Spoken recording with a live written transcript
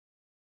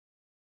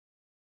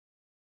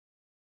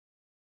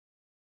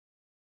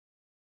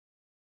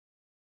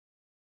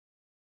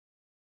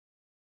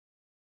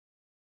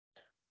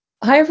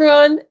Hi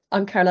everyone,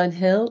 I'm Caroline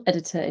Hill,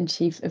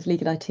 Editor-in-Chief of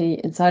Legal IT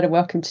Insider.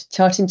 Welcome to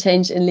Charting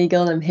Change in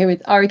Legal. I'm here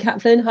with Ari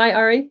Kaplan. Hi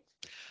Ari.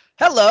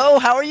 Hello,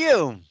 how are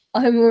you?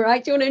 I'm all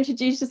right. Do you want to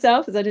introduce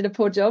yourself as I did a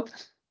poor job?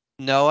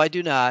 No, I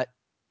do not.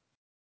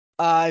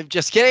 I'm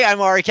just kidding.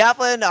 I'm Ari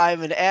Kaplan.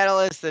 I'm an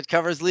analyst that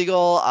covers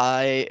legal.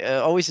 I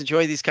always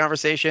enjoy these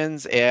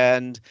conversations,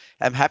 and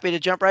I'm happy to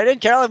jump right in.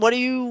 Carolyn, what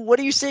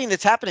are you seeing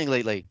that's happening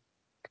lately?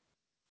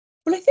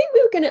 Well, I think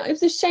it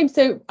was a shame.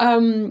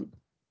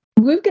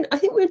 I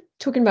think we are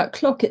talking about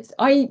clock.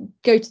 I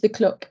go to the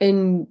clock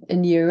in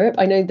Europe.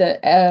 I know that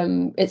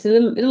it's a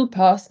little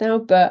past now,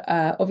 but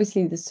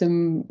obviously there's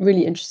some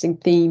really interesting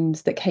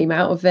themes that came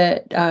out of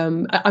it.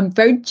 I'm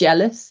very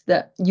jealous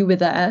that you were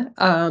there.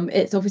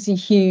 It's obviously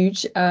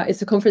huge.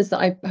 It's a conference that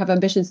I have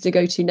ambitions to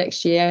go to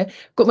next year.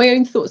 Got my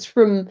own thoughts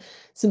from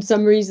some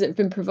summaries that have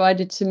been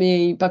provided to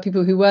me by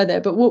people who were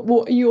there. But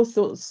what are your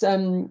thoughts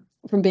from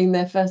being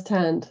there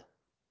firsthand?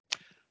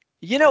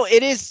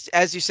 It is,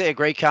 as you say, a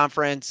great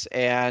conference,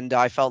 and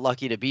I felt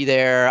lucky to be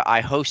there.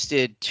 I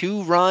hosted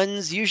two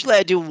runs. Usually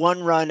I do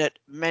one run at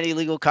many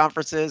legal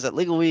conferences, at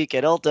Legal Week,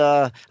 at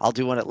ILTA. I'll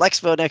do one at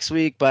Lexpo next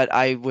week, but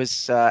I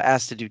was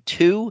asked to do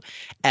two,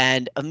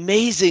 and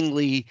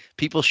amazingly,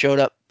 people showed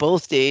up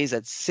both days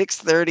at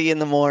 6:30 in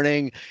the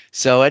morning.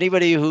 So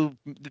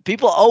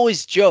people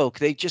always joke,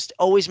 they just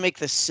always make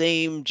the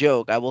same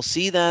joke. I will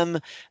see them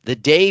the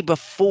day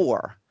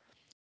before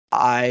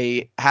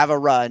I have a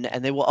run,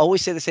 and they will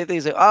always say the same thing.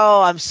 It's like,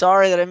 "Oh, I'm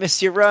sorry that I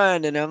missed your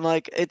run," and I'm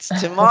like, "It's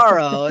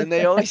tomorrow," and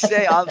they always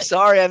say, "I'm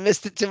sorry I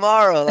missed it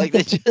tomorrow." Like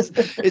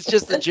it's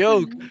just a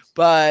joke.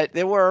 But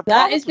there were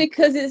That is probably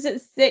because it's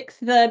at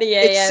 6:30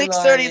 it's a.m.,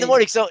 6:30 in the Ari.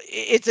 morning, so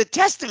it's a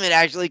testament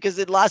actually, because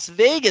in Las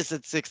Vegas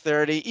at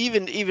 6:30,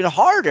 even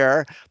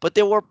harder. But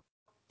there were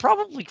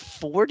probably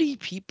 40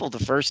 people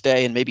the first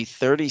day and maybe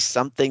 30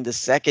 something the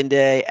second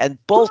day, and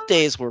both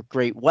days were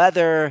great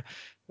weather,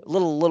 a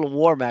little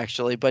warm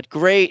actually, but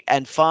great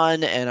and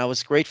fun. And I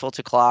was grateful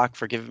to Clock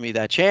for giving me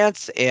that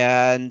chance,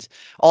 and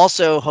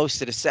also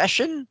hosted a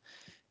session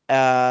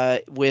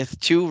with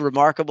two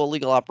remarkable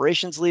legal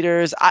operations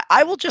leaders.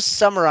 I will just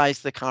summarize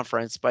the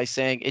conference by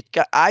saying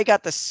I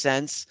got the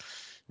sense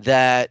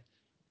that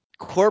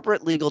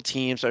corporate legal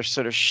teams are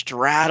sort of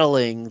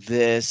straddling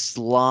this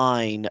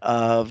line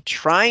of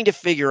trying to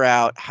figure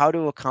out how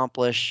to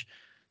accomplish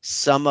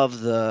some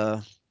of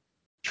the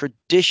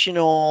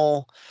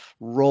traditional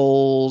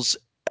roles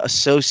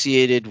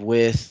associated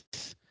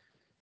with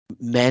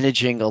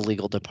managing a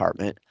legal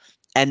department,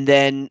 and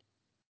then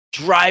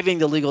driving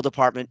the legal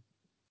department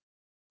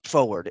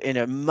forward in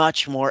a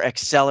much more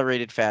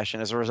accelerated fashion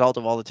as a result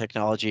of all the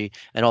technology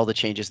and all the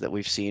changes that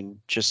we've seen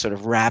just sort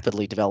of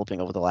rapidly developing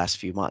over the last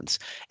few months.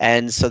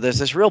 And so there's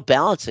this real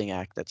balancing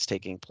act that's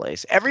taking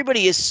place.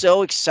 Everybody is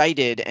so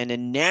excited and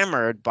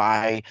enamored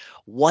by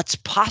what's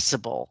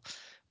possible,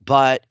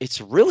 but it's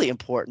really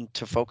important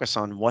to focus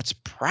on what's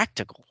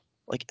practical.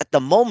 Like at the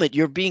moment,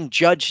 you're being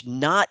judged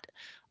not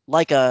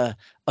like a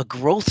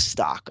growth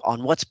stock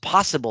on what's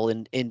possible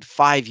in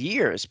 5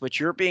 years, but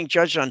you're being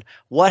judged on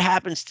what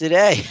happens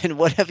today and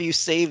what have you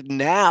saved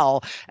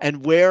now,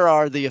 and where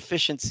are the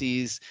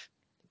efficiencies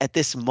at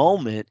this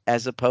moment,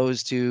 as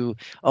opposed to,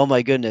 oh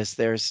my goodness,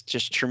 there's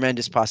just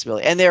tremendous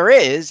possibility. And there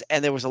is,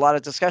 and there was a lot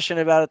of discussion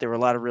about it. There were a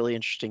lot of really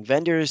interesting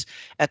vendors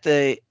at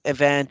the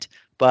event.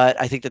 But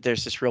I think that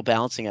there's this real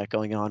balancing act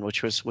going on,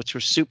 which was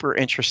super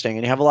interesting,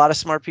 and you have a lot of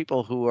smart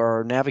people who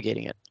are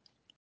navigating it.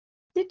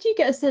 Did you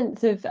get a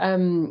sense of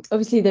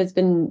obviously there's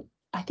been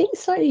I think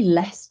slightly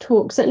less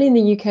talk, certainly in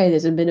the UK,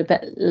 there's been a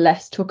bit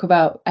less talk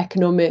about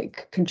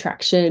economic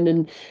contraction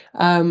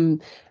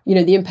and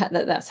the impact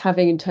that that's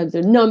having in terms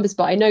of numbers.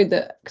 But I know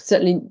that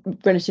certainly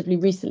relatively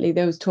recently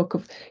there was talk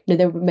of,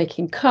 they were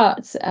making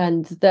cuts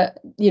and that,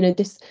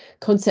 this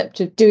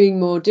concept of doing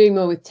more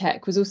with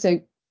tech was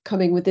also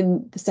coming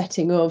within the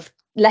setting of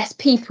less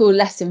people,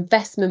 less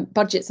investment,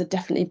 budgets are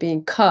definitely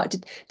being cut.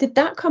 Did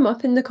that come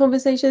up in the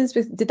conversations?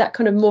 Did that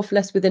kind of more or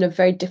less within a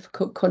very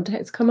difficult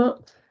context come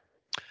up?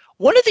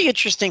 One of the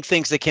interesting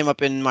things that came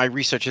up in my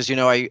research is,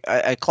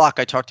 at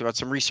Clock, I talked about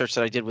some research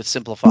that I did with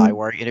Simplify,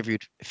 where I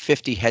interviewed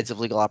 50 heads of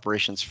legal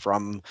operations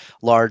from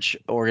large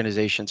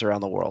organizations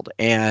around the world.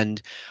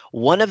 And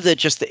one of the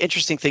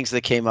interesting things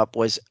that came up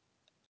was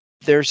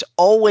there's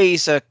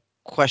always a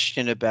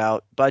question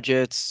about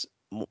budgets,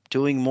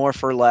 doing more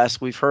for less.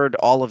 We've heard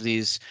all of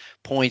these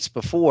points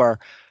before.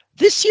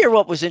 This year,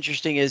 what was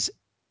interesting is,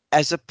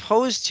 as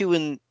opposed to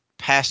in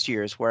past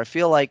years where I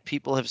feel like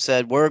people have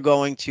said, we're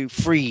going to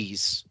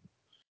freeze,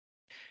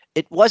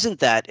 it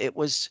wasn't that. It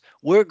was,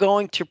 we're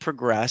going to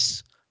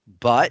progress,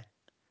 but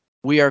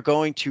we are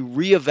going to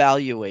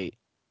reevaluate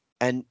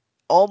and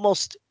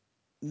almost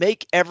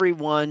make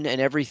everyone and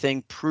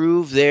everything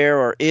prove their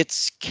or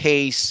its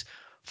case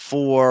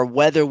for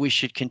whether we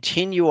should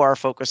continue our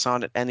focus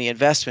on it and the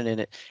investment in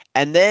it.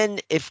 And then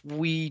if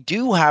we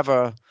do have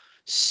a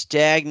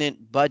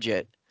stagnant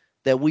budget,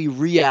 that we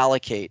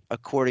reallocate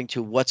according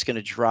to what's going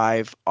to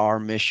drive our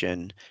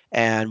mission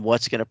and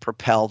what's going to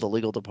propel the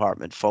legal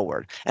department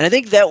forward. And I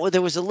think that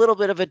there was a little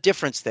bit of a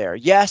difference there.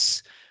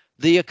 Yes,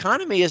 the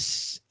economy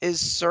is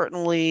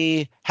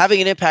certainly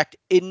having an impact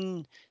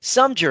in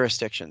some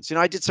jurisdictions.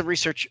 I did some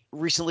research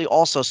recently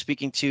also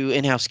speaking to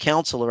in-house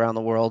counsel around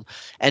the world,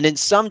 and in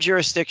some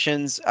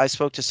jurisdictions I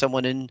spoke to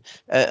someone in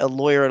a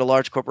lawyer at a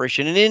large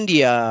corporation in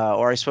India,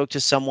 or I spoke to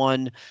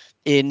someone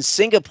in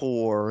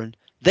Singapore, and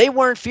they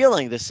weren't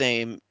feeling the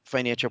same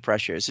financial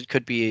pressures. It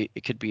could be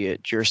a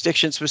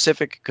jurisdiction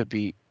specific, it could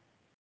be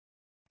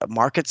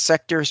market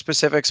sector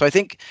specific. So I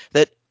think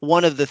that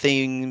one of the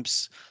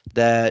themes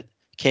that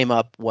came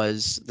up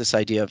was this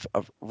idea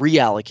of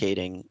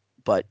reallocating,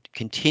 but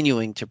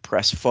continuing to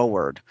press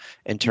forward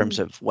in terms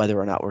Mm. of whether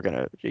or not we're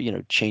going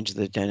to, change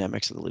the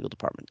dynamics of the legal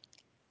department.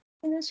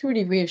 And that's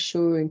really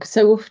reassuring because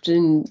so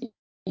often,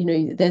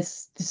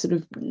 there's this sort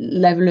of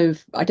level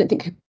of, I don't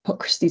think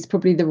hypocrisy is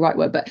probably the right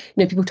word, but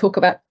people talk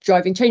about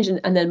driving change,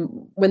 and then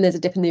when there's a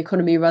dip in the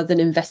economy, rather than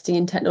investing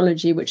in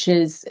technology, which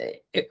is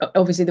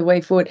obviously the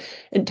way forward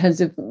in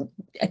terms of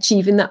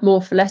achieving that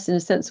more for less in a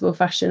sensible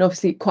fashion.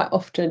 Obviously, quite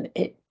often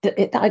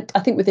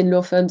I think within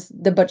law firms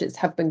the budgets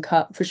have been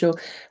cut for sure,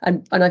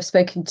 and I've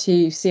spoken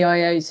to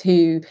CIOs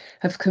who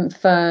have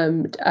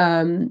confirmed,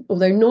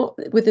 although not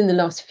within the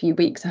last few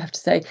weeks, I have to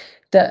say,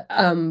 that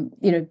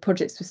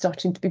projects were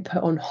starting to be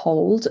put on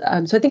hold.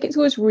 So I think it's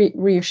always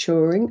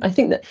reassuring. I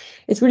think that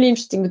it's really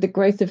interesting with the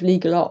growth of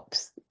legal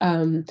ops,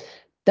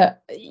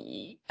 that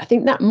I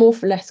think that more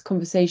for less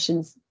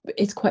conversations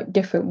is quite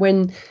different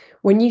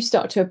when you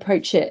start to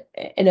approach it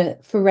in a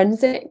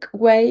forensic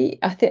way.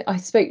 I think I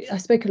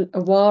spoke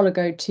a while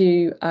ago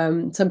to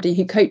somebody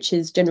who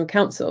coaches general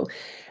counsel.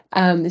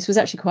 This was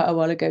actually quite a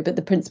while ago, but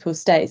the principle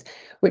stays.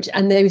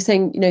 And they were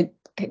saying,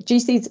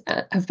 GCs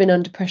have been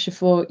under pressure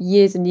for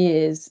years and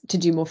years to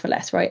do more for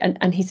less, right?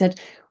 And he said,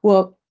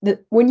 well,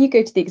 when you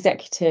go to the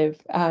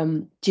executive,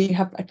 do you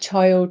have a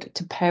child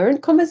to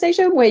parent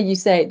conversation where you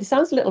say, this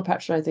sounds a little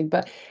patronizing,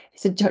 but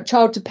it's a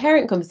child to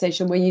parent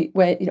conversation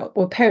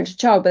or parent to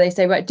child, but they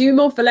say, right, do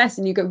more for less,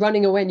 and you go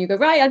running away and you go,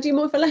 right, I'll do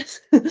more for less.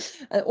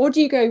 Or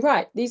do you go,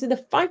 right, these are the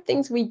 5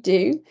 things we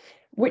do,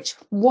 which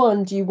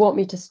one do you want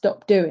me to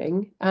stop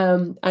doing?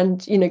 And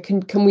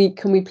can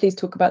we please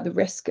talk about the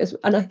risk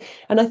and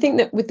I think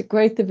that with the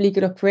growth of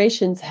legal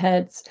operations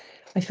heads,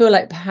 I feel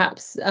like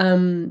perhaps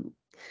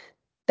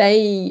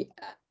they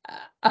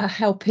are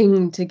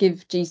helping to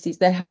give GCs,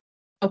 they're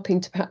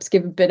helping to perhaps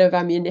give a bit of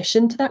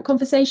ammunition to that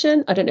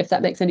conversation. I don't know if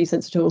that makes any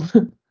sense at all.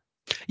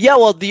 Yeah,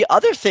 well, the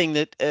other thing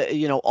that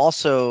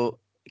also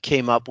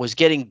came up was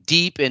getting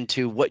deep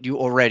into what you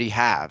already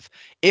have.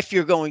 If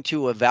you're going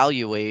to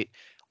evaluate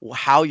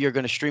how you're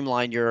going to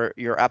streamline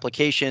your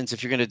applications,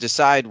 if you're going to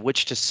decide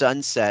which to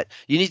sunset,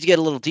 you need to get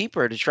a little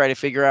deeper to try to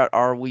figure out,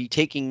 are we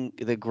taking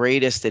the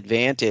greatest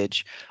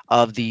advantage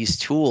of these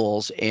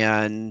tools?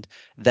 And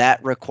that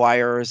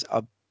requires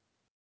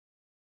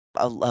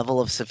a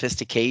level of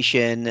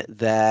sophistication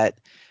that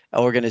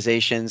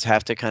organizations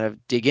have to kind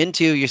of dig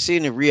into. You're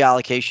seeing a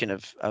reallocation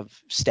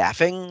of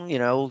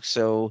staffing,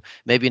 so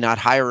maybe not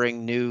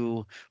hiring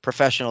new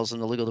professionals in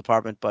the legal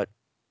department, but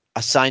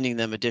assigning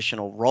them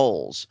additional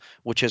roles,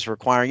 which is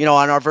requiring,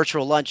 on our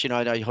virtual lunch,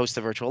 I host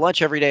a virtual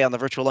lunch every day. On the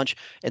virtual lunch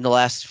in the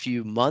last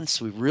few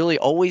months, we've really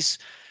always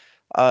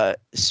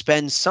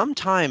spend some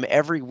time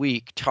every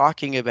week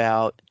talking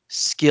about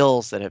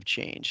skills that have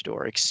changed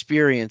or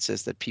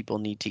experiences that people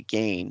need to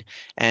gain,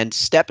 and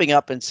stepping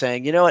up and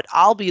saying, you know what,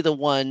 I'll be the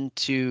one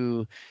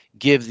to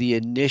give the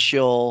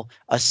initial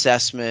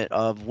assessment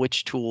of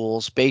which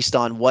tools, based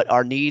on what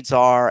our needs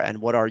are and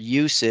what our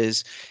use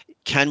is,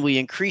 can we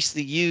increase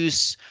the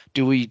use?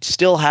 Do we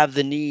still have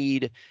the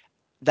need?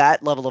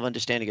 That level of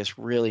understanding is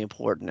really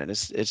important, and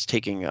it's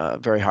taking a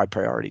very high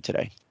priority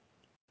today.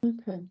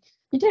 Okay.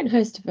 You don't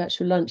host a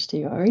virtual lunch, do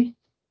you, Ari?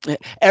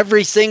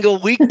 Every single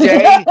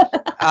weekday.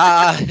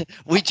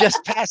 We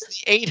just passed the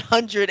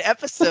 800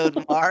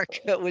 episode mark,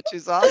 which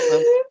is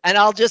awesome. And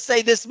I'll just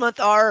say this month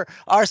our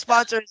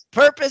sponsor is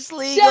Purpose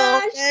Legal.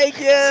 Dash. Thank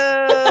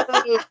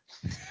you.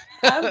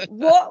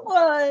 What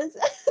was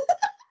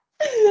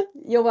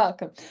You're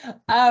welcome.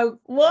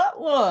 What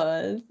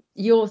was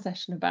your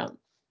session about?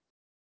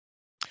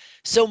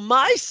 So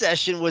my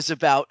session was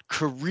about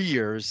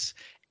careers,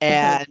 Okay.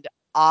 and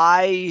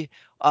I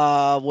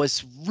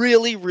was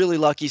really, really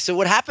lucky. So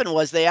what happened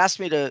was they asked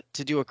me to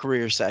do a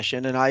career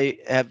session, and I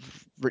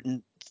have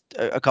written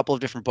a couple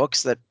of different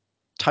books that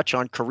touch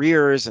on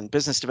careers and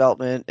business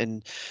development,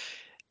 and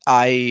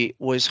I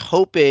was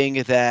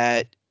hoping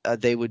that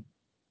they would,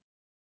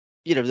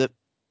 that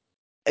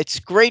it's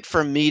great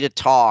for me to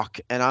talk,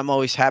 and I'm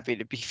always happy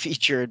to be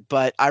featured,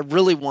 but I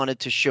really wanted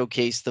to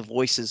showcase the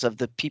voices of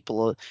the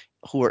people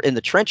who are in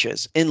the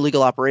trenches in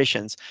legal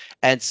operations.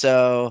 And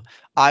so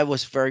I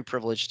was very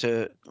privileged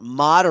to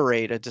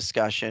moderate a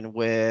discussion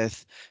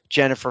with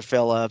Jennifer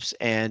Phillips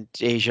and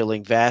Deja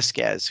Ling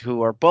Vasquez,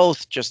 who are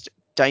both just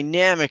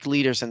dynamic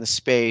leaders in the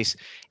space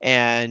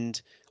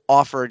and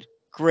offered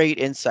great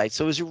insights.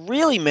 So it was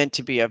really meant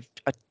to be a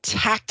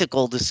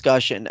tactical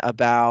discussion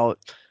about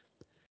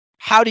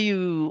how do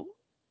you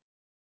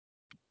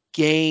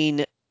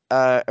gain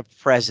a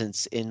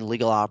presence in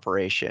legal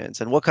operations,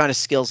 and what kind of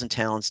skills and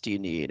talents do you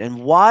need?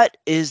 And what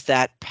is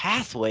that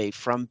pathway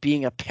from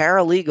being a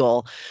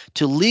paralegal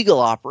to legal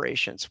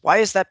operations? Why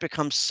has that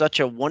become such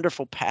a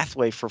wonderful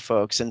pathway for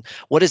folks? And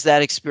what does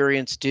that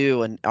experience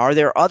do? And are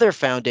there other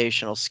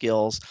foundational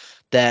skills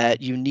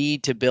that you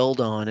need to build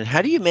on? And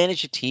how do you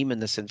manage a team in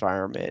this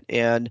environment?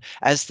 And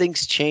as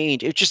things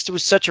change, it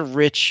was such a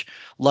rich,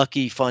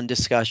 lucky, fun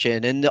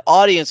discussion. And the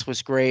audience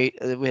was great.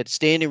 We had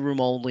standing room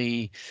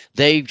only.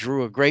 They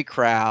drew a great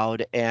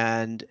crowd,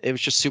 and it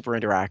was just super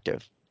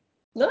interactive.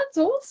 That's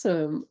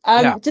awesome.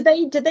 Yeah. Did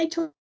they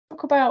talk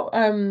about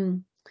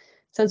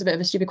sounds a bit of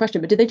a stupid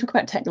question, but did they talk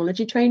about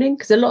technology training?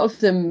 Because a lot of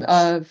them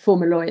are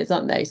former lawyers,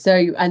 aren't they?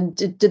 So, and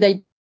do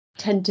they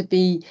tend to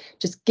be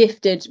just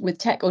gifted with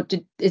tech, or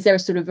is there a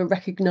sort of a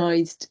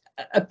recognized,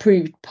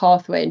 approved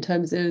pathway in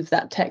terms of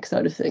that tech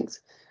side of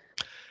things?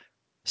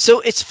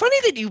 So it's funny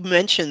that you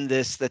mentioned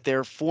this, that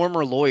they're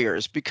former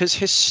lawyers, because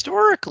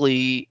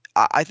historically,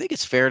 I think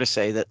it's fair to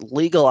say that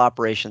legal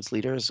operations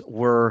leaders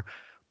were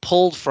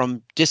pulled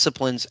from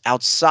disciplines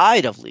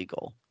outside of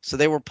legal. So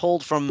they were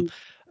pulled from,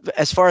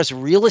 as far as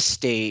real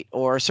estate,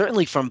 or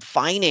certainly from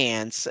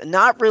finance,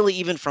 not really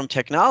even from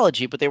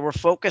technology, but they were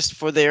focused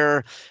for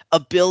their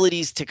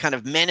abilities to kind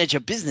of manage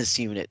a business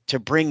unit, to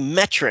bring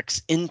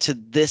metrics into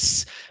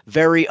this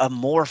very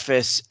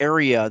amorphous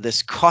area,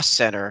 this cost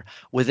center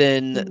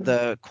within Mm.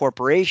 the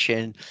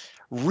corporation.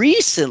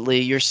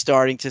 Recently, you're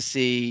starting to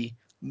see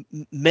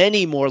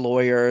many more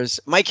lawyers.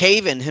 Mike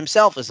Haven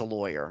himself is a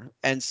lawyer,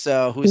 and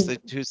so who's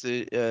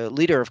the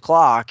leader of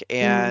Clock, Mm.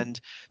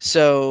 and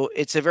so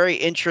it's a very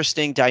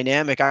interesting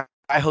dynamic. I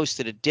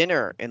hosted a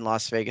dinner in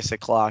Las Vegas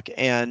at Clock,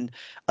 and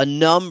a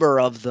number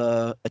of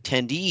the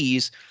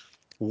attendees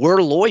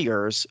were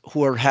lawyers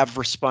who have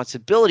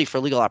responsibility for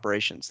legal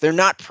operations. They're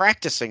not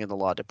practicing in the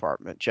law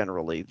department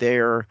generally.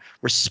 They're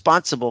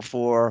responsible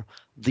for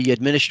the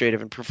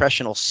administrative and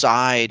professional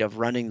side of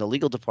running the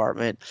legal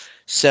department.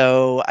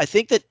 So I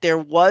think that there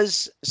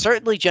was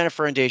certainly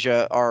Jennifer and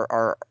Deja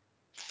are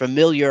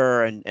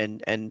familiar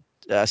and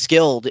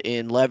skilled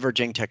in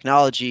leveraging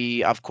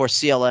technology. Of course,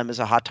 CLM is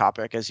a hot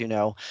topic, as you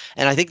know,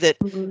 and I think that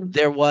Mm.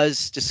 there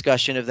was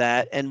discussion of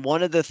that. And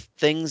one of the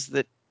things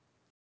that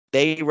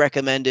they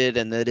recommended,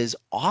 and that is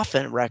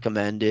often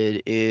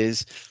recommended,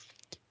 is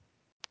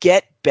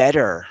get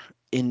better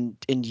in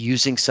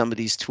using some of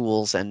these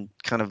tools and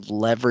kind of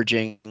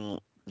leveraging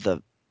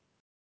the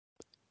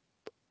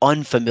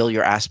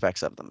unfamiliar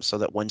aspects of them, so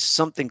that when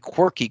something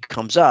quirky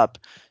comes up,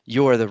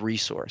 you're the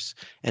resource.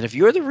 And if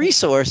you're the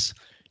resource,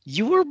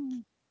 you are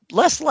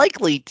less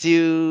likely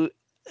to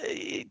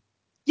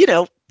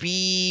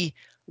be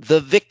the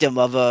victim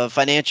of a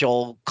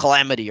financial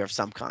calamity of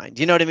some kind.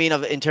 You know what I mean?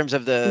 In terms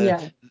of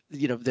Yeah.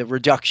 the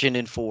reduction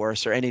in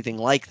force or anything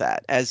like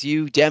that. As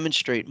you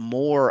demonstrate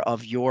more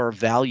of your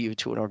value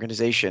to an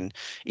organization,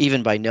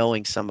 even by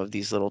knowing some of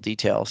these little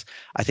details,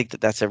 I think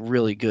that that's a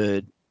really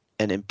good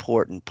and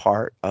important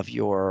part of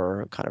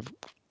your kind of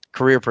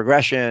career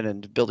progression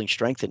and building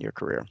strength in your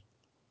career.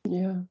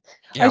 Yeah.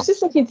 I Yeah. was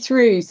just looking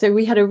through. So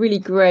we had a really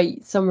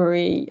great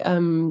summary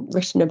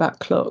written about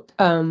Clock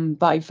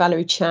by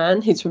Valerie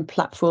Chan, who's from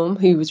Platform,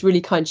 who was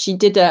really kind. She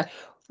did a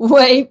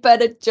way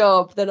better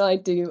job than I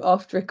do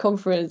after a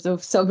conference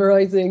of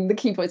summarizing the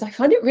key points. I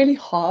find it really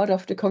hard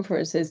after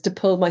conferences to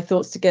pull my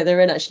thoughts together.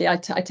 And actually, I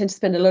tend to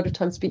spend a lot of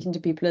time speaking to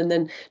people and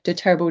then do a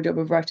terrible job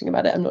of writing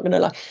about it. I'm not going to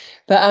lie.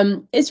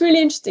 But it's really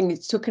interesting.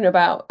 It's talking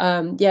about,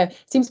 yeah, it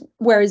seems,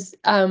 whereas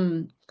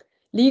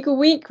Legal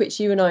Week, which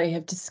you and I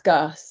have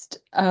discussed,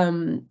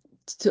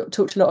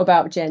 talked a lot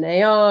about Gen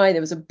AI.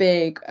 There was a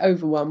big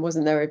overwhelm,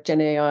 wasn't there, of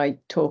Gen AI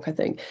talk, I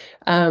think.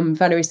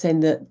 Valerie saying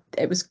that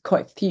it was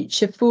quite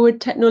future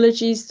forward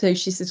technologies. So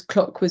she says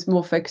Clock was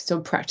more focused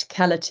on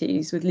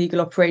practicalities, with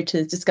legal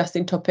operators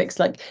discussing topics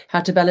like how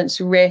to balance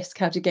risk,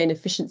 how to gain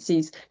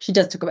efficiencies. She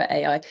does talk about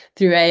AI,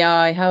 through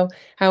AI, how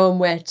and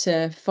where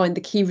to find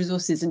the key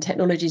resources and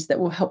technologies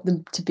that will help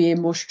them to be a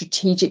more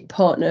strategic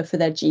partner for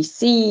their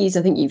GCs.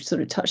 I think you've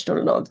sort of touched on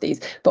a lot of these,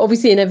 but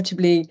obviously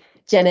inevitably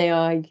Gen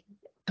AI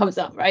comes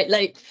up, right?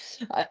 Like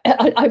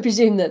I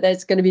presume that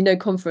there's going to be no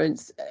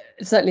conference,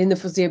 certainly in the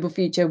foreseeable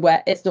future,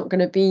 where it's not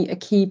going to be a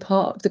key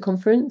part of the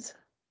conference.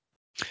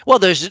 Well,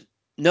 there's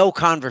no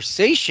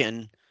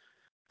conversation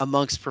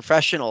amongst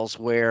professionals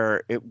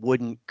where it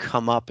wouldn't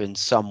come up in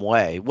some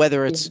way,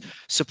 whether Yeah. it's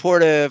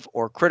supportive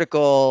or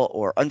critical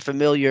or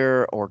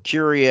unfamiliar or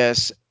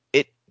curious.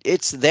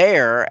 It's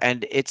there,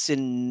 and it's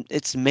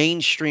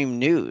mainstream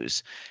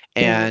news.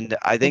 Yeah. And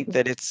I think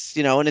that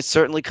and it's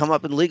certainly come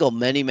up in legal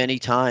many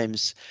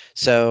times.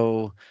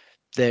 So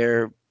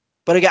there,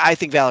 but again, I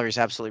think Valerie's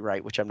absolutely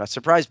right, which I'm not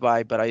surprised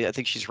by, but I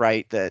think she's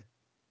right that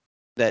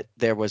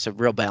there was a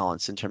real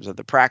balance in terms of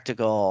the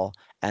practical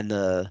and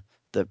the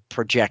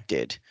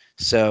projected.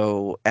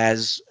 So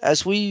as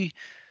we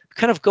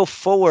kind of go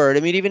forward,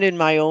 I mean, even in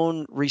my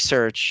own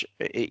research,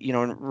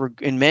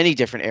 in many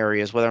different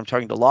areas, whether I'm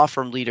talking to law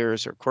firm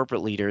leaders or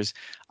corporate leaders,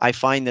 I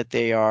find that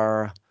they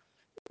are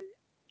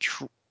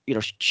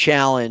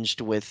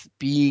challenged with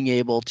being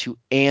able to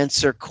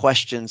answer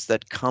questions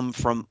that come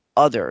from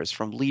others,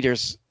 from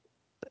leaders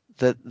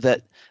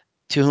that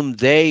to whom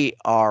they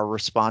are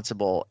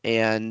responsible.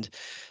 And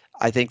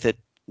I think that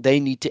they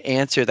need to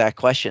answer that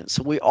question.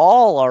 So we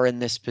all are in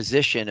this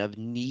position of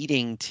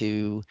needing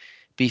to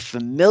be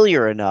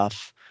familiar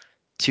enough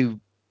to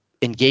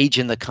engage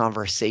in the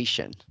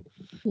conversation.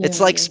 It's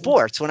Yeah, like yeah.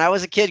 sports. When I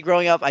was a kid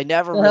growing up, I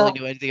never really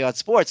knew anything about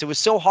sports. It was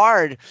so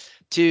hard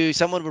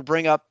someone would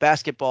bring up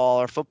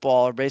basketball or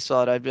football or baseball,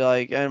 and I'd be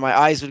like, and my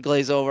eyes would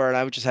glaze over and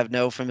I would just have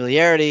no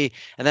familiarity.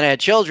 And then I had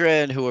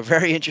children who were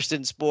very interested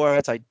in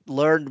sports. I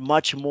learned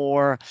much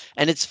more.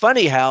 And it's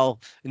funny how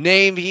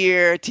name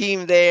here,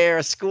 team there,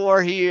 a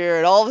score here,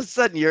 and all of a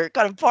sudden you're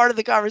kind of part of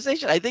the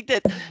conversation. I think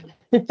that,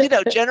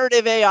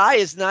 generative AI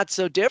is not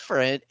so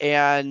different.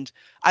 And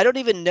I don't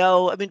even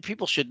know. I mean,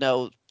 people should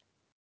know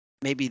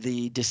maybe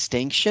the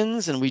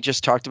distinctions, and we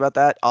just talked about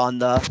that on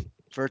the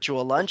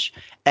virtual lunch.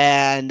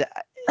 And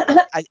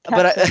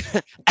but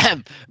Catch up.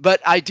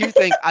 but I do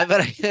think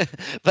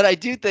but I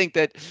do think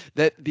that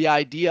the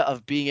idea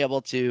of being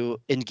able to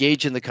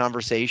engage in the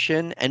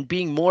conversation and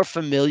being more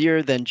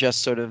familiar than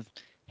just sort of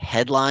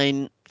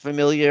headline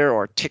familiar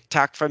or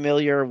TikTok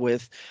familiar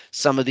with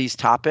some of these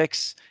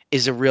topics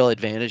is a real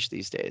advantage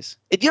these days.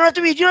 You don't have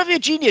to be a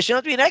genius, you don't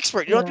have to be an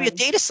expert, you don't have to be a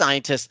No. data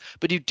scientist,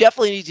 but you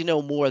definitely need to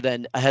know more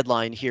than a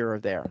headline here or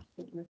there.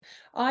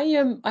 I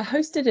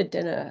hosted a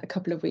dinner a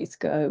couple of weeks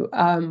ago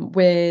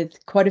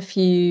with quite a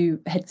few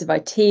heads of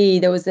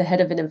IT. There was the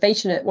head of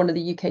innovation at one of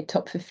the UK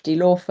top 50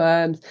 law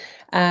firms.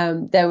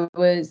 There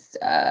was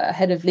a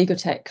head of legal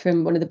tech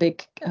from one of the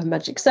big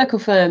Magic Circle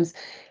firms,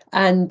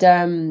 and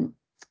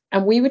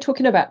we were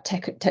talking about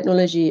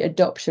technology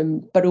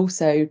adoption, but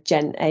also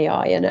Gen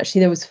AI. And actually,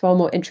 there was far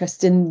more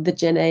interest in the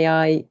Gen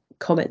AI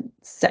comment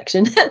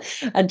section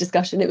and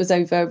discussion. It was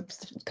over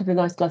a couple of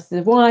nice glasses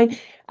of wine,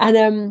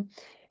 and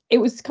it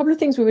was a couple of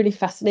things were really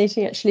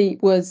fascinating actually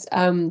was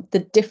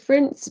the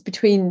difference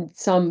between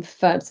some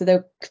firms. So there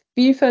are a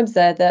few firms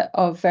there that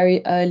are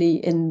very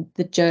early in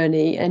the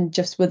journey and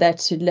just were there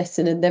to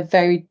listen, and they're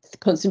very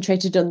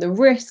concentrated on the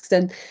risks.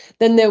 And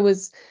then there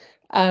was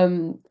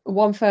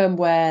one firm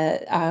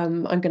where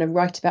I'm going to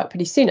write about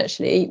pretty soon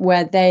actually,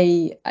 where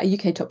a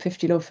UK top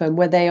 50 law firm,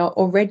 where they are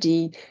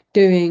already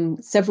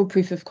doing several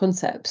proof of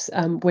concepts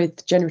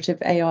with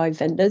generative AI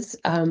vendors,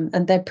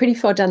 and they're pretty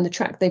far down the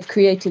track. They've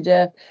created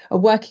a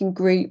working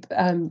group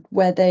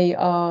where they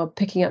are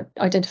picking up,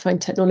 identifying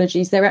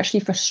technologies. They're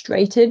actually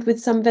frustrated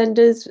with some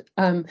vendors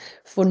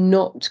for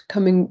not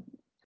coming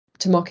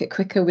to market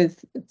quicker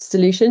with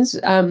solutions,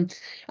 and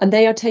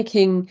they are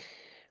taking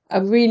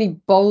a really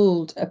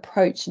bold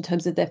approach in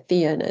terms of their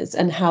fee earners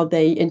and how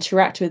they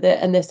interact with it.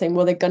 And they're saying,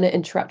 well, they're going to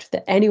interact with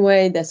it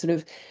anyway. They're sort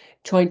of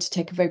trying to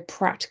take a very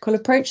practical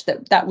approach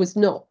that was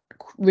not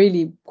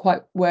really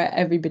quite where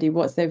everybody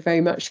was. They're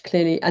very much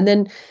clearly. And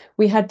then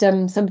we had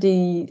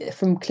somebody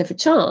from Clifford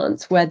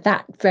Chance where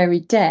that very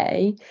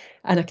day,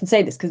 and I can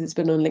say this because it's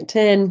been on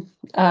LinkedIn,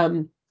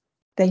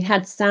 they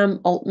had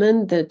Sam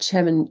Altman, the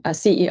chairman,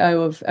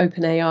 CEO of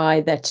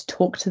OpenAI, there to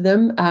talk to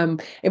them.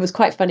 It was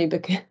quite funny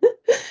because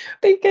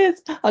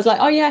because I was like,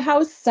 oh yeah,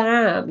 how's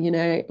Sam?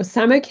 Was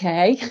Sam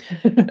okay?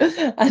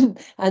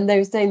 and they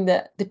were saying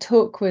that the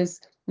talk was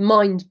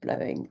mind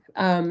blowing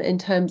in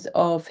terms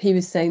of he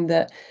was saying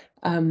that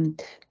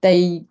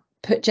they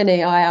put Gen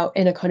AI out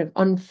in a kind of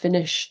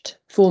unfinished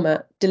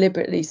format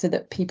deliberately so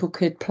that people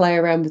could play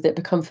around with it,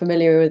 become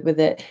familiar with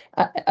it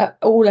at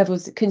all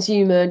levels,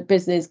 consumer,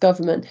 business,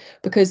 government,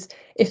 because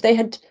if they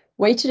had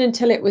waited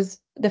until it was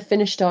the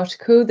finished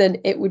article, then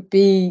it would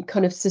be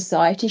kind of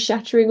society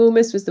shattering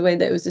almost, was the way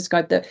that it was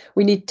described, that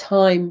we need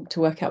time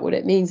to work out what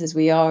it means as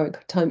we are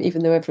time,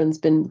 even though everyone's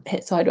been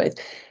hit sideways.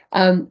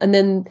 And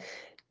then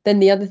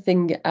the other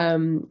thing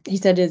he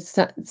said is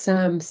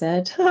Sam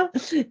said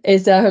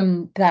is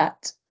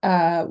that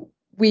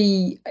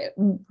we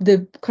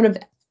the kind of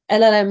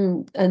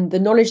LLM and the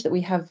knowledge that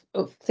we have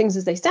of things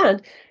as they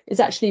stand is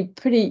actually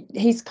pretty.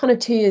 He's kind of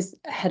 2 years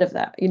ahead of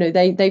that.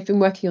 They've been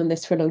working on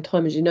this for a long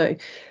time, as you know,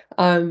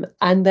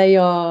 and they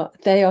are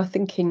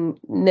thinking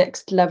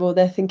next level.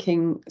 They're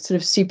thinking sort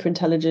of super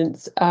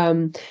intelligence,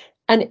 and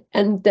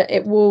that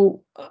it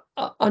will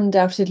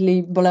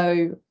undoubtedly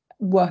blow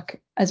work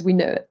as we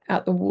know it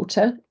out the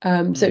water.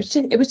 So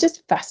it was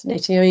just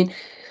fascinating. I mean,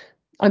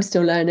 I'm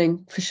still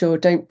learning for sure.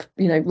 Don't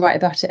write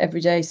about it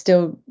every day.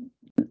 Still,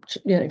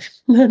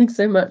 learning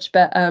so much.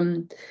 But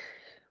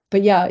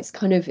yeah,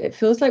 it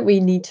feels like we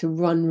need to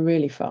run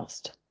really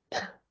fast.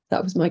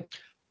 That was my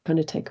kind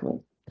of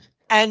takeaway.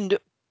 And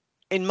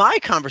in my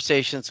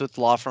conversations with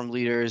law firm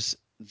leaders,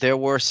 there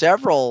were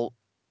several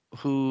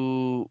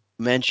who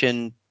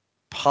mentioned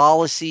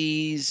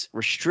policies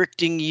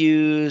restricting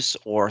use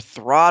or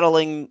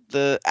throttling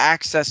the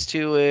access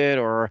to it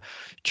or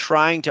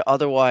trying to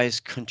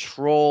otherwise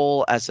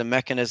control as a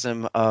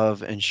mechanism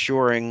of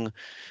ensuring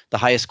the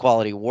highest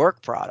quality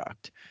work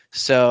product.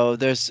 So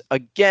there's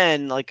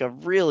again like a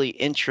really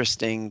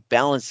interesting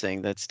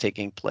balancing that's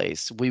taking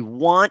place. We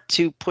want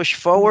to push Mm.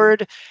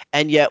 forward,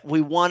 and yet we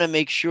want to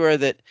make sure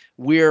that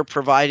we're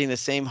providing the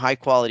same high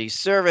quality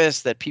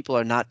service, that people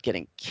are not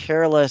getting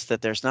careless,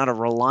 that there's not a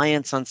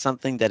reliance on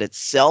something that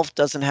itself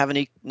doesn't have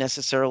any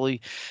necessarily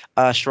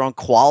strong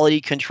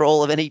quality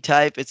control of any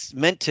type. It's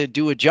meant to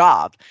do a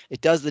job.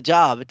 It does the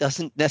job. It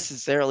doesn't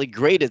necessarily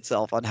grade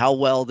itself on how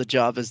well the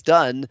job is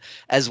done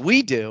as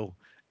we do.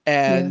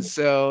 Yeah. And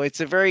so it's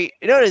a very,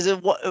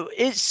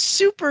 it's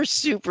super,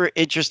 super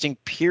interesting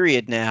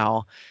period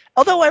now.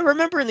 Although I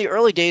remember in the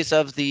early days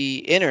of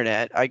the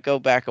internet, I go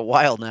back a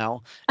while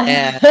now,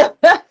 and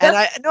and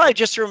I know I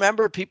just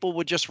remember people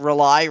would just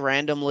rely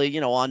randomly,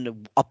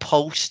 on a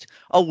post.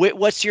 Oh,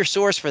 what's your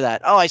source for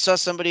that? Oh, I saw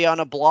somebody on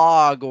a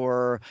blog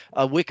or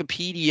a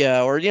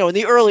Wikipedia, or in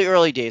the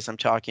early days I'm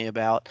talking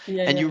about,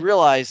 Yeah, and you yeah,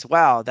 realize,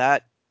 wow,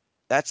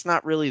 that's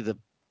not really the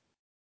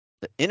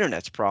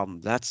internet's problem.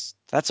 That's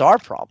our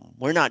problem.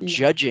 We're not yeah,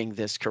 judging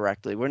this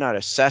correctly. We're not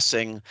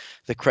assessing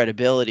the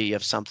credibility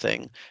of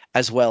something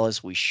as well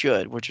as we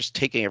should. We're just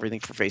taking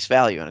everything for face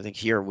value. And I think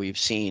here we've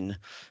seen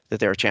that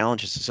there are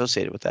challenges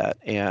associated with that,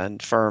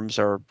 and firms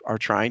are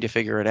trying to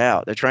figure it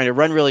out. They're trying to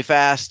run really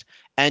fast,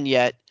 and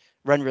yet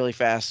run really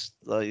fast,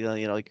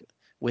 like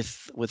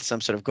with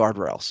some sort of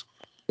guardrails.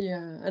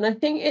 yeah. And I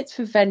think it's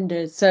for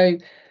vendors. So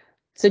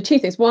two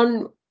things.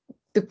 One,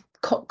 the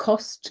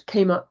cost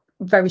came up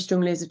very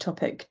strongly as a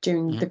topic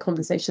during Mhm. the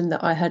conversation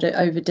that I had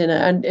over dinner,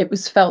 and it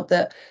was felt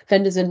that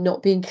vendors are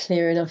not being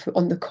clear enough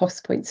on the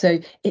cost point. So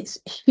it's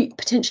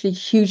potentially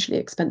hugely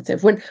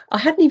expensive. When I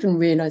hadn't even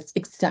realised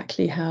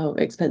exactly how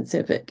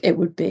expensive it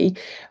would be.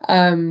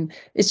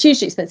 It's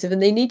hugely expensive,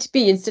 and they need to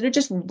be, instead of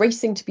just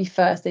racing to be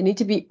first, they need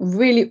to be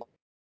really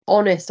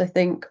honest, I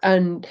think.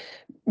 And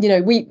we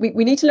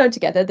need to learn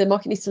together. The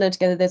market needs to learn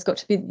together. There's got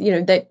to be,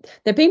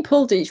 they're being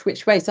pulled each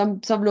which way.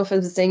 Some law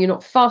firms are saying you're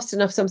not fast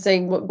enough. Some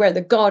saying where are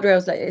the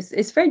guardrails. Like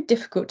it's a very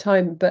difficult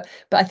time. But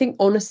I think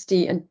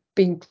honesty and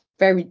being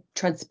very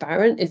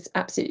transparent is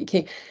absolutely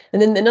key.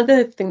 And then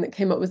another thing that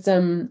came up was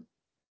on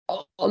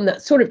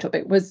that sort of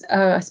topic was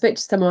I spoke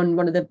to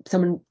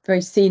someone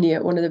very senior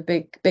at one of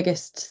the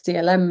biggest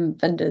CLM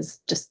vendors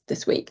just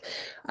this week.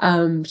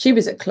 She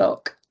was at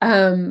Clock,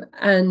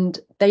 and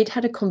they'd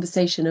had a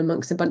conversation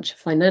amongst a bunch of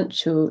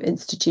financial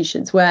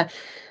institutions where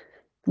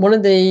one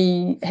of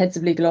the heads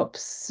of legal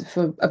ops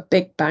for a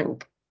big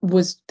bank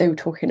they were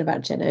talking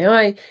about Gen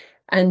AI,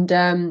 and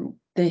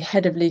the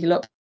head of legal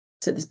ops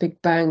at this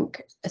big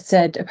bank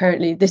said,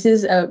 apparently, this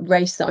is a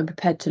race that I'm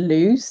prepared to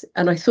lose.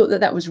 And I thought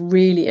that was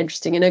really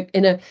interesting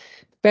in a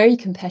very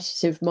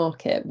competitive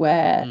market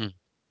where,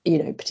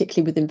 Mm.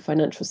 particularly within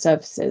financial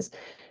services,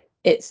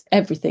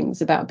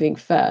 everything's about being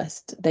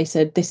first. They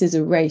said this is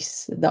a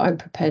race that I'm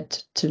prepared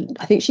to.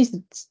 I think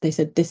they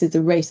said this is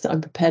a race that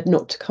I'm prepared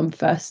not to come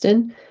first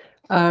in,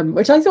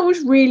 which I thought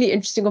was really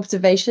interesting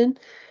observation.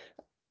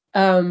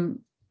 Um,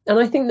 and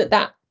I think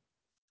that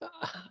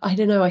I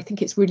don't know. I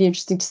think it's really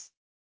interesting to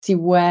see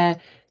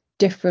where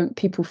different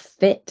people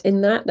fit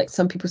in that. Like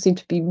some people seem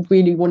to be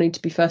really wanting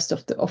to be first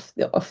off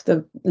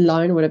the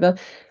line or whatever,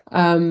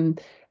 and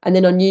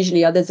then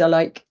unusually others are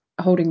like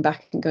holding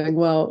back and going,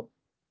 well,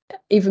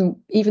 even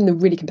the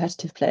really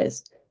competitive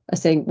players are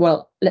saying,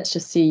 well, let's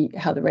just see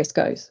how the race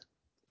goes,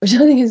 which I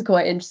think is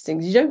quite interesting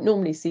because you don't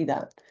normally see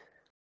that.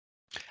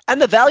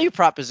 And the value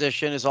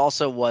proposition is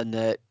also one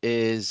that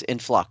is in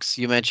flux.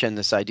 You mentioned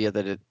this idea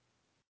that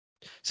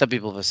some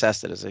people have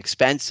assessed it as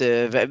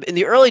expensive. In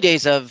the early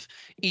days of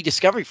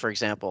e-discovery, for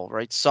example,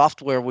 right,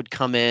 software would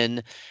come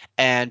in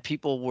and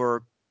people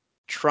were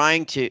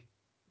trying to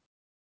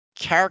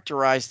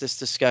characterize this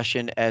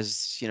discussion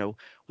as,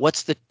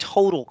 what's the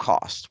total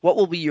cost? What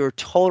will be your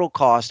total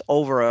cost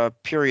over a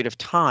period of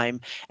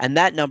time? And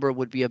that number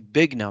would be a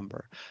big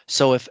number.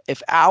 So if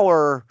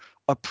our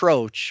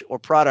approach or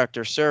product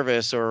or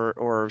service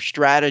or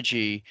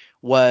strategy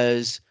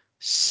was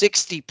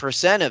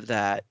 60% of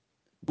that,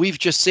 we've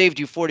just saved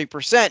you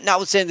 40%,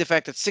 notwithstanding the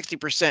fact that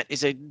 60%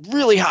 is a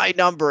really high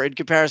number in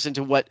comparison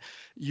to what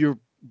you're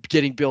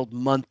getting billed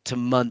month to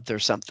month or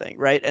something,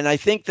 right? And I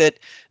think that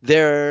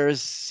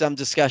there's some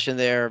discussion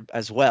there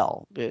as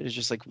well. It's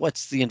just like,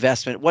 what's the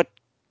investment? What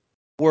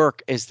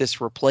work is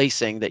this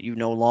replacing that you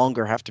no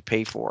longer have to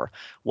pay for?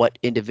 What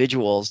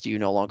individuals do you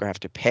no longer have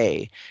to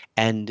pay?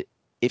 And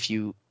if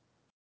you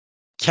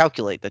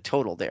calculate the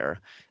total there,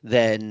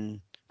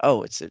 then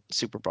it's a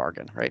super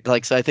bargain, right?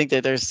 Like, so I think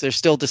that there's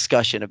still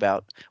discussion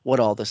about what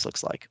all this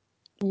looks like.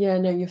 Yeah,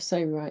 no, you're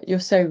so right. You're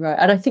so right.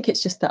 And I think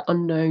it's just that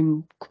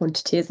unknown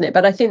quantity, isn't it?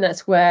 But I think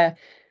that's where,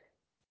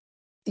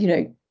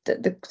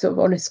 the sort of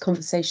honest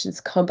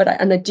conversations come.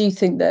 And I do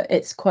think that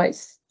it's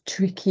quite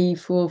tricky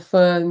for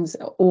firms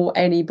or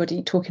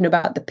anybody talking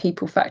about the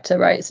people factor,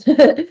 right?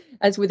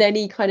 As with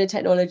any kind of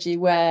technology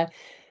where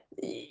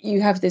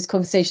you have those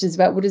conversations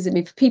about what does it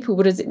mean for people,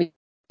 what does it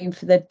mean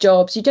for their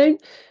jobs. You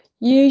don't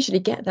usually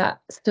get that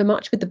so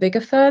much with the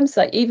bigger firms.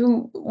 Like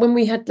even when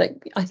we had,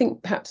 like, I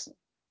think perhaps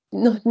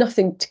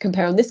nothing to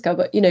compare on this scale,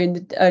 but in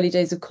the early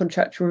days of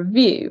contract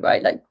review,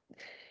 right? Like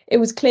it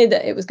was clear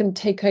that it was going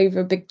to take over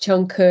a big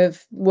chunk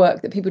of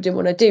work that people didn't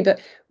want to do. But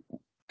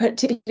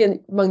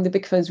particularly among the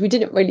big firms, we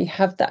didn't really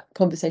have that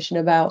conversation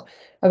about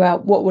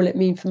what will it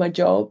mean for my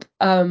job.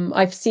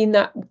 I've seen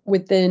that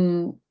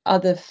within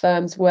other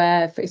firms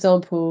where, for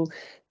example,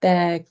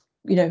 they're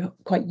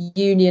quite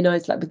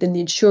unionized, like within the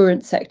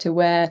insurance sector,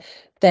 where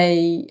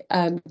they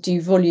do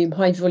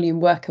high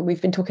volume work, and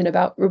we've been talking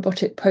about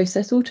robotic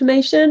process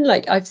automation.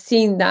 Like I've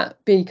seen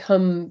that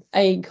become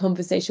a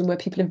conversation where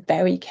people are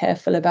very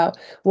careful about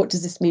what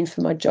does this mean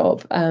for my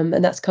job,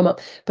 and that's come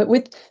up. But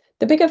with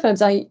the bigger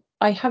firms, I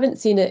haven't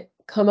seen it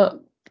come up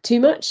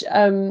too much.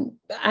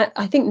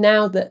 I think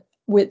now that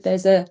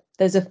there's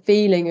a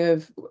feeling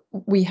of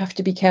we have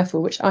to be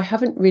careful, which I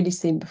haven't really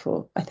seen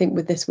before. I think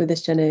with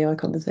this Gen AI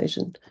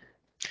conversation.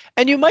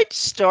 And you might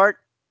start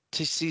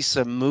to see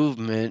some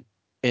movement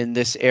in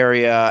this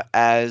area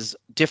as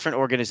different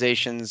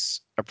organizations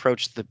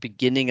approach the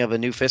beginning of a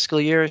new fiscal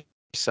year.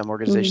 Some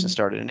organizations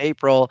started in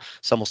April,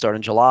 some will start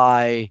in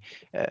July.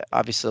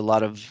 Obviously, a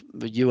lot of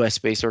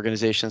US-based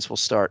organizations will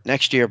start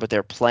next year, but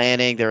they're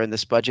planning. They're in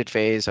this budget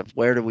phase of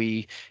where do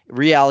we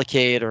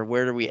reallocate or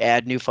where do we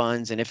add new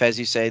funds? And if, as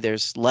you say,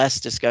 there's less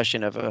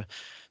discussion of a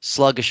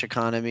sluggish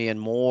economy and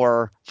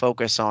more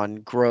focus on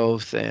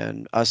growth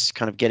and us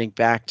kind of getting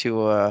back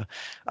to a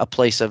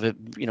place of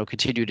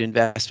continued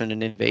investment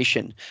and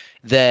innovation,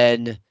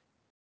 then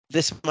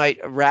this might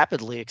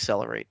rapidly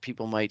accelerate.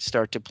 People might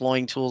start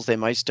deploying tools. They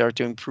might start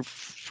doing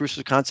proofs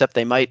of concept.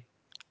 They might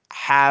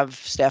have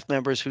staff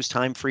members whose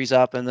time frees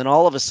up, and then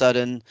all of a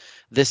sudden,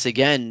 this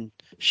again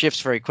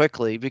shifts very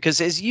quickly.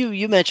 Because as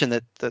you mentioned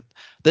that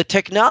the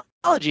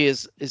technology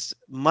is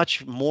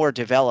much more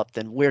developed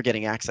than we're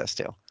getting access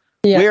to.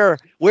 Yeah.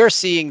 We're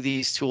seeing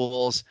these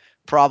tools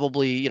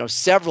probably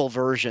several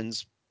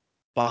versions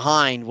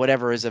behind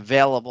whatever is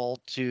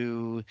available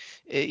to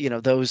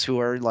those who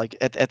are like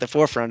at the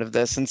forefront of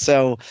this. And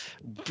so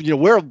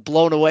we're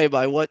blown away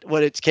by what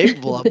it's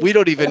capable of. We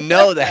don't even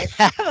know the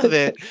half of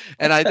it,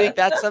 and I think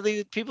that's something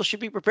that people should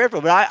be prepared for.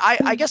 But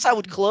I guess I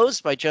would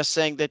close by just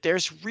saying that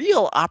there's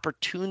real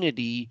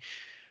opportunity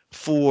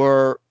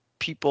for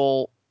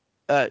people,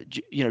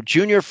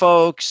 junior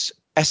folks,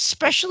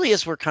 especially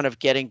as we're kind of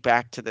getting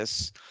back to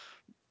this.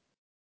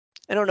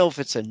 I don't know if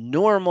it's a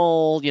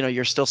normal,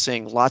 you're still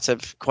seeing lots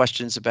of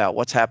questions about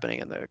what's happening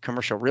in the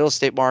commercial real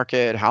estate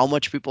market, how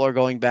much people are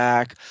going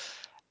back,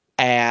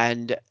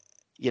 and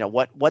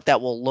what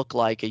that will look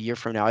like a year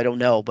from now. I don't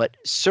know, but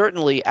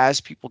certainly as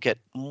people get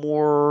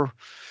more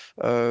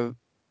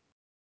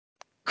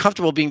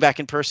comfortable being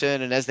back in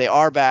person, and as they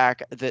are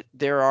back, that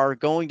there are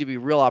going to be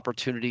real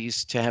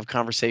opportunities to have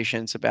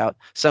conversations about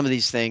some of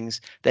these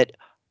things that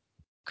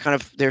kind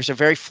of there's a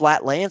very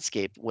flat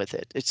landscape with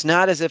it. It's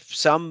not as if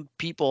some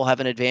people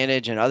have an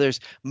advantage and others.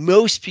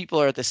 Most people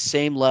are at the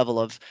same level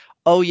of,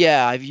 oh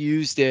yeah, I've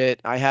used it.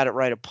 I had it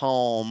write a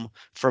poem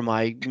for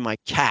my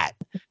cat.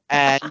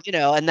 And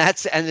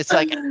it's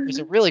like it's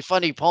a really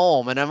funny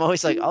poem, and I'm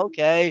always like,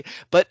 okay,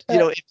 but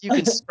if you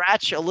can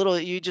scratch a little,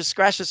 you just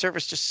scratch the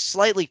surface just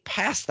slightly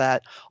past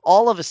that,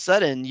 all of a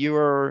sudden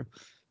you're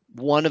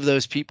one of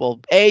those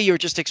people. A, you're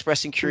just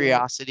expressing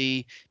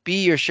curiosity.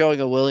 B, you're showing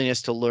a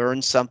willingness to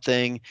learn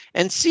something.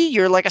 And C,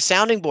 you're like a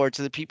sounding board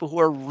to the people who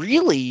are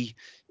really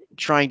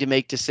trying to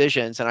make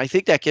decisions. And I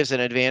think that gives an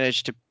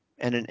advantage to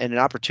and an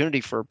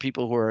opportunity for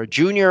people who are a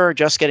junior,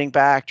 just getting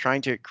back,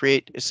 trying to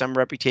create some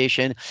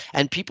reputation,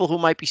 and people who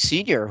might be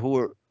senior,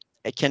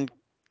 can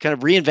kind of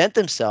reinvent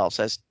themselves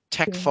as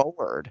tech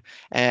forward.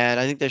 And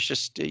I think there's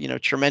just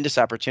tremendous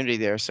opportunity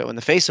there. So in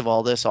the face of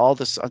all this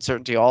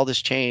uncertainty, all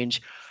this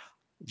change,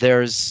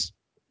 there's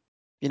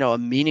a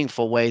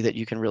meaningful way that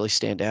you can really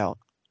stand out.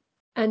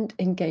 And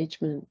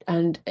engagement,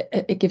 and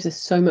it gives us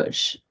so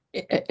much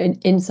an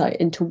insight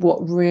into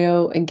what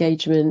real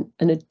engagement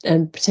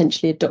and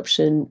potentially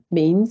adoption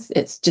means.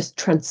 It's just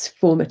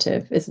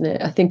transformative, isn't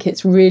it? I think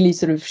it's really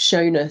sort of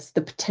shown us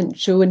the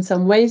potential in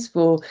some ways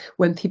for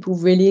when people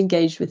really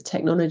engage with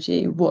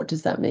technology, what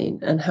does that mean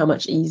and how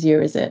much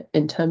easier is it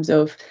in terms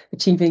of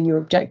achieving your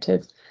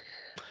objectives.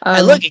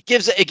 And look, it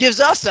gives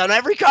us on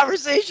every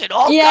conversation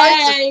all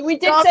kinds of we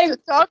did stuff say to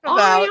talk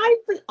about.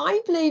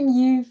 I blame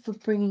you for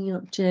bringing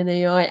up Gen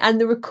AI, and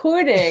the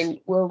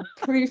recording will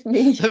prove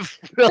me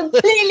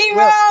completely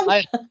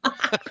wrong.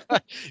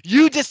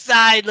 You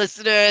decide,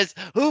 listeners,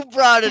 who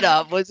brought it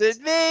up. Was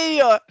it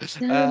me or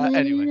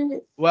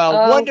anyway?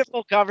 Well,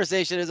 wonderful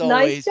conversation as Nice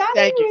always. chatting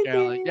Thank you, with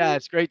Carolyn. you. Yeah,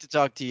 it's great to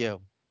talk to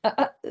you.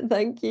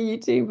 Thank you. You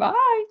too.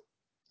 Bye.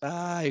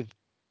 Bye.